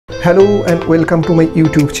Hello and welcome to my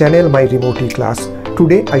YouTube channel, my remote class.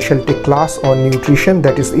 Today I shall take class on nutrition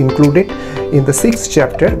that is included in the 6th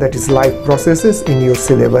chapter, that is life processes, in your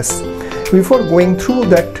syllabus. Before going through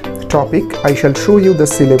that topic, I shall show you the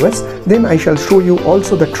syllabus, then I shall show you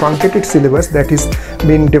also the truncated syllabus that is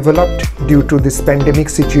being developed due to this pandemic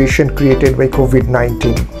situation created by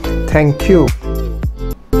COVID-19. Thank you.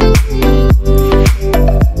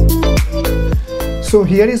 So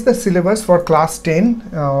here is the syllabus for class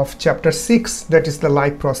 10 of chapter 6, that is the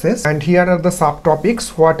life process, and here are the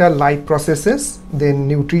subtopics. What are life processes, then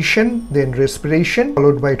nutrition, then respiration,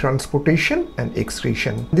 followed by transportation and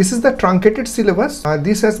excretion. This is the truncated syllabus.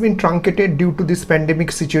 This has been truncated due to this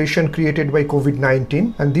pandemic situation created by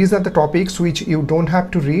COVID-19, and these are the topics which you don't have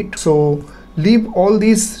to read, so leave all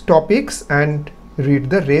these topics and read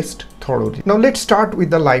the rest thoroughly. Now let's start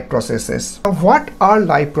with the life processes. Now, what are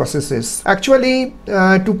life processes? Actually,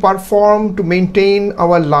 to maintain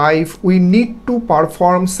our life, we need to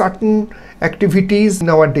perform certain activities in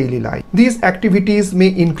our daily life. These activities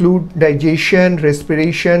may include digestion,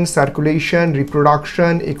 respiration, circulation,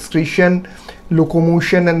 reproduction, excretion,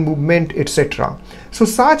 locomotion and movement, etc. So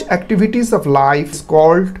such activities of life is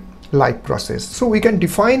called life process. So we can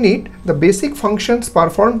define it. The basic functions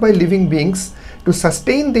performed by living beings to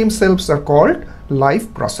sustain themselves are called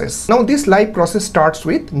life process. Now this life process starts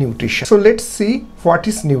with nutrition. So let's see what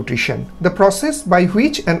is nutrition. The process by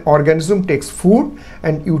which an organism takes food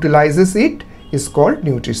and utilizes it is called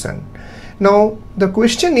nutrition. Now the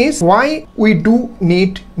question is, why we do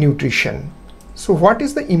need nutrition? So what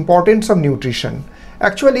is the importance of nutrition?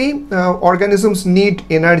 Actually, organisms need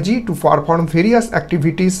energy to perform various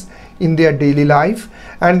activities in their daily life,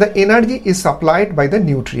 and the energy is supplied by the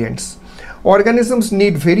nutrients. Organisms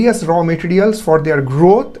need various raw materials for their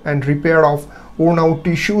growth and repair of worn out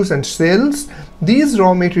tissues and cells. These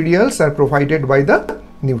raw materials are provided by the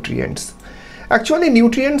nutrients. Actually,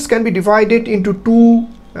 nutrients can be divided into two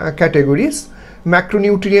categories: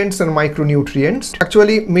 macronutrients and micronutrients.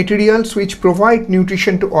 Actually, materials which provide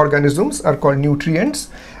nutrition to organisms are called nutrients,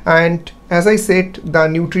 and as I said, the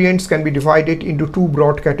nutrients can be divided into two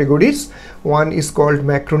broad categories. One is called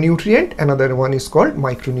macronutrient, another one is called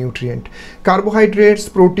micronutrient. Carbohydrates,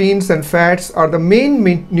 proteins and fats are the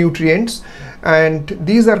main nutrients, and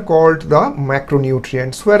these are called the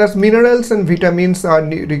macronutrients, whereas minerals and vitamins are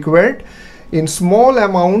required in small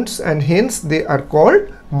amounts and hence they are called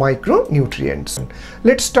micronutrients.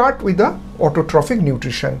 Let's start with the autotrophic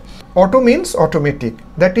nutrition. Auto means automatic,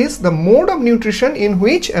 that is the mode of nutrition in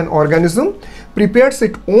which an organism prepares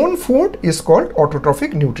its own food is called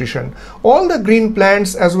autotrophic nutrition. All the green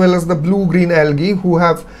plants as well as the blue-green algae who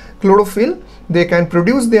have chlorophyll, they can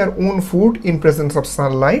produce their own food in presence of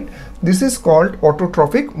sunlight. This is called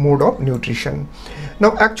autotrophic mode of nutrition.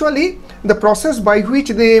 Now actually, the process by which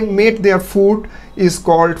they made their food is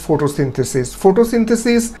called photosynthesis.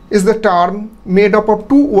 Photosynthesis is the term made up of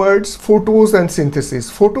two words, photos and synthesis.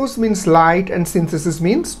 Photos means light and synthesis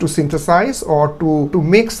means to synthesize or to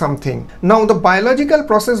make something. Now the biological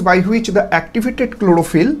process by which the activated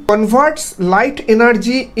chlorophyll converts light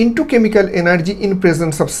energy into chemical energy in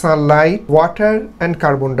presence of sunlight, water and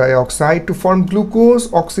carbon dioxide to form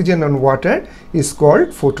glucose, oxygen and water is called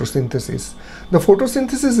photosynthesis. The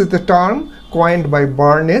photosynthesis is the term coined by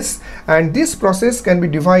Barnes, and this process can be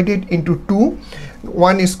divided into two.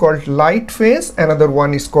 One is called light phase, another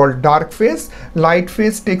one is called dark phase. Light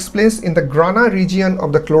phase takes place in the grana region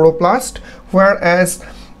of the chloroplast, whereas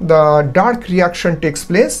the dark reaction takes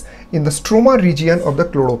place in the stroma region of the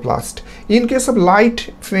chloroplast. In case of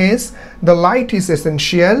light phase, the light is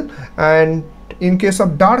essential, and in case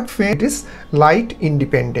of dark phase, it is light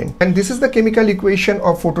independent. And this is the chemical equation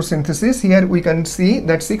of photosynthesis. Here we can see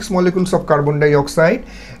that 6 molecules of carbon dioxide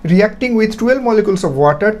reacting with 12 molecules of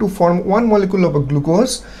water to form 1 molecule of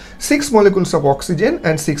glucose, 6 molecules of oxygen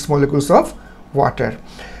and 6 molecules of water.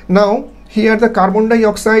 Now here the carbon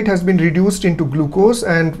dioxide has been reduced into glucose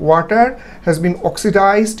and water has been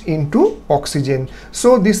oxidized into oxygen.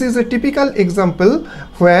 So this is a typical example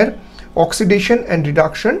where oxidation and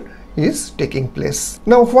reduction is taking place.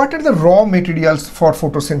 Now what are the raw materials for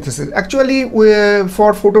photosynthesis? Actually,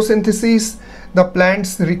 for photosynthesis the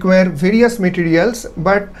plants require various materials,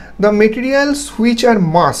 but the materials which are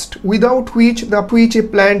must, without which a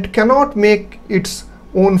plant cannot make its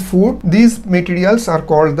own food, these materials are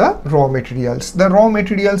called the raw materials. The raw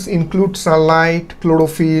materials include sunlight,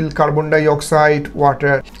 chlorophyll, carbon dioxide,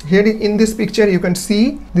 water. Here in this picture you can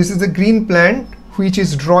see this is a green plant which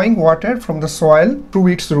is drawing water from the soil through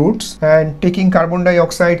its roots and taking carbon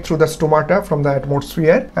dioxide through the stomata from the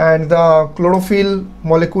atmosphere, and the chlorophyll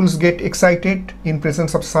molecules get excited in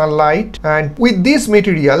presence of sunlight, and with these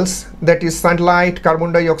materials, that is sunlight,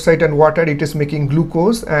 carbon dioxide and water, it is making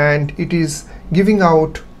glucose and it is giving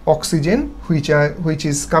out oxygen which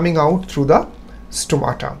is coming out through the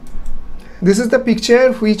stomata. This is the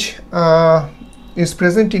picture which is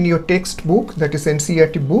present in your textbook, that is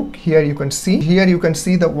NCERT book. Here you can see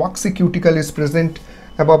the waxy cuticle is present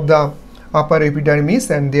above the upper epidermis,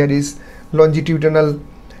 and there is longitudinal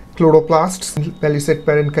chloroplasts, palisade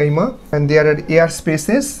parenchyma, and there are air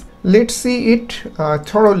spaces. Let's see it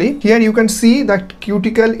thoroughly. Here you can see that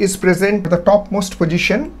cuticle is present at the topmost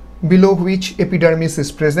position, below which epidermis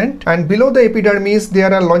is present, and below the epidermis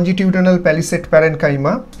there are longitudinal palisade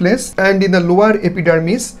parenchyma place, and in the lower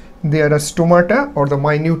epidermis there are stomata or the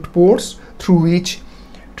minute pores through which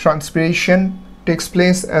transpiration takes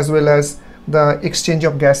place, as well as the exchange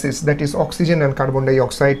of gases, that is oxygen and carbon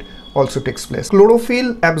dioxide, also takes place.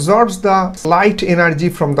 Chlorophyll absorbs the light energy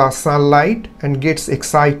from the sunlight and gets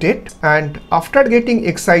excited, and after getting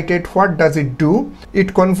excited, what does it do?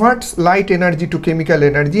 It converts light energy to chemical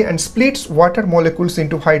energy and splits water molecules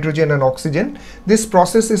into hydrogen and oxygen. This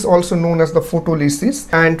process is also known as the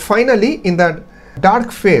photolysis. And finally, in the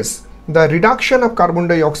dark phase, the reduction of carbon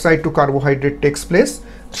dioxide to carbohydrate takes place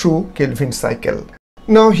through Kelvin cycle.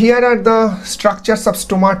 Now here are the structures of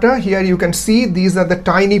stomata. Here you can see these are the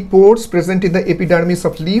tiny pores present in the epidermis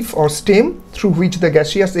of leaf or stem through which the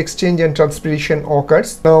gaseous exchange and transpiration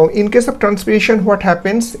occurs. Now in case of transpiration, what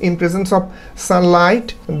happens? In presence of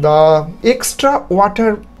sunlight, the extra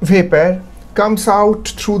water vapor comes out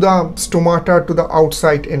through the stomata to the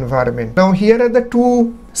outside environment. Now here are the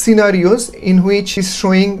two scenarios in which is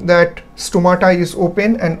showing that stomata is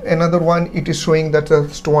open, and another one it is showing that the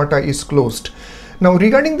stomata is closed. Now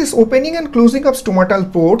regarding this opening and closing of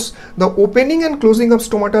stomatal pores, the opening and closing of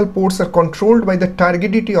stomatal pores are controlled by the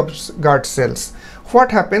turgidity of guard cells.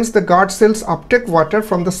 What happens? The guard cells uptake water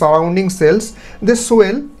from the surrounding cells. They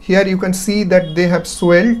swell. Here you can see that they have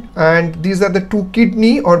swelled, and these are the two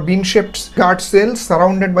kidney or bean-shaped guard cells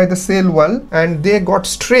surrounded by the cell wall, and they got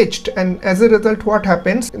stretched, and as a result what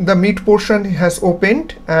happens? The mid portion has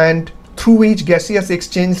opened, and through which gaseous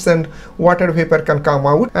exchange and water vapor can come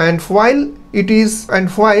out, and while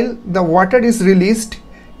the water is released,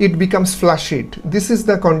 it becomes flaccid. This is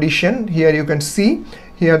the condition. Here you can see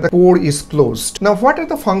here the pore is closed. Now what are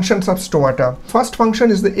the functions of stomata? First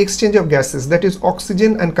function is the exchange of gases, that is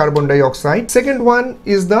oxygen and carbon dioxide. Second one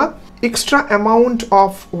is the extra amount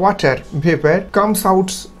of water vapor comes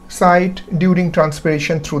outside during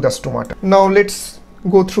transpiration through the stomata. Now let's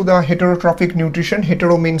go through the heterotrophic nutrition.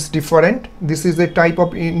 Hetero means different. This is a type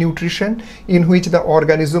of nutrition in which the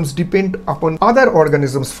organisms depend upon other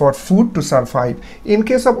organisms for food to survive. In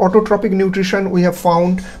case of autotrophic nutrition, we have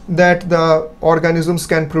found that the organisms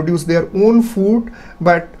can produce their own food,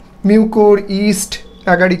 but mucor, yeast,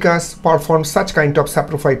 agaricus perform such kind of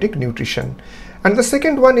saprophytic nutrition. And the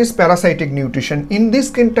second one is parasitic nutrition. In this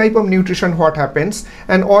type of nutrition, what happens?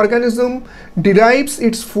 An organism derives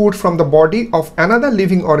its food from the body of another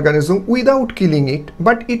living organism without killing it,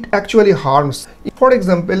 but it actually harms. For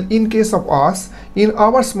example, in case of us, in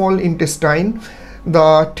our small intestine,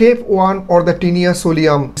 the TAPE1 or the Taenia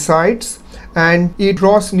solium resides, and it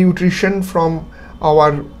draws nutrition from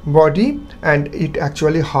our body and it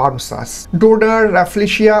actually harms us. Dodder,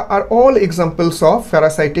 Rafflesia are all examples of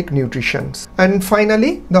parasitic nutrition. And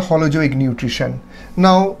finally, the holozoic nutrition.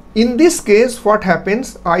 Now in this case, what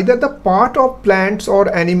happens? Either the part of plants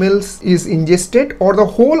or animals is ingested or the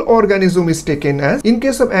whole organism is taken as. In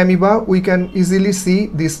case of amoeba, we can easily see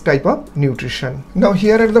this type of nutrition. Now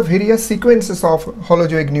here are the various sequences of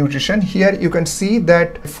holozoic nutrition. Here you can see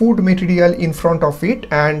that food material in front of it,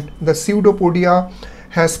 and the pseudopodia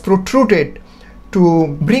has protruded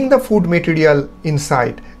to bring the food material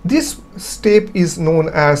inside. This step is known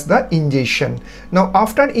as the ingestion. Now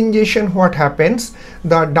after ingestion, what happens?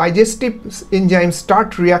 The digestive enzymes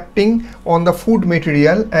start reacting on the food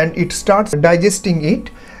material and it starts digesting it,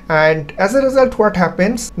 and as a result what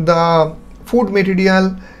happens? The food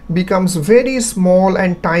material becomes very small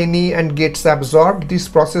and tiny and gets absorbed. This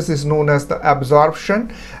process is known as the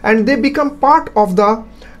absorption, and they become part of the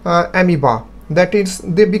amoeba. That is,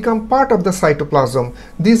 they become part of the cytoplasm.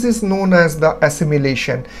 This is known as the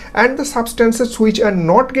assimilation. And the substances which are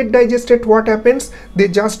not get digested, what happens? They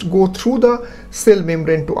just go through the cell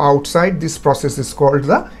membrane to outside. This process is called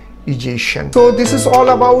the egestion. So this is all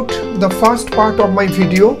about the first part of my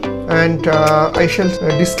video, and I shall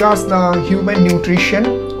discuss the human nutrition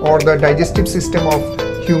or the digestive system of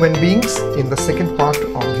human beings in the second part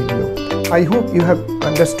of video. I hope you have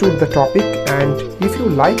understood the topic, and if you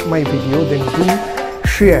like my video, then do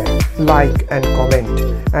share, like and comment,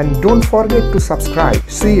 and don't forget to subscribe.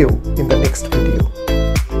 See you in the next video.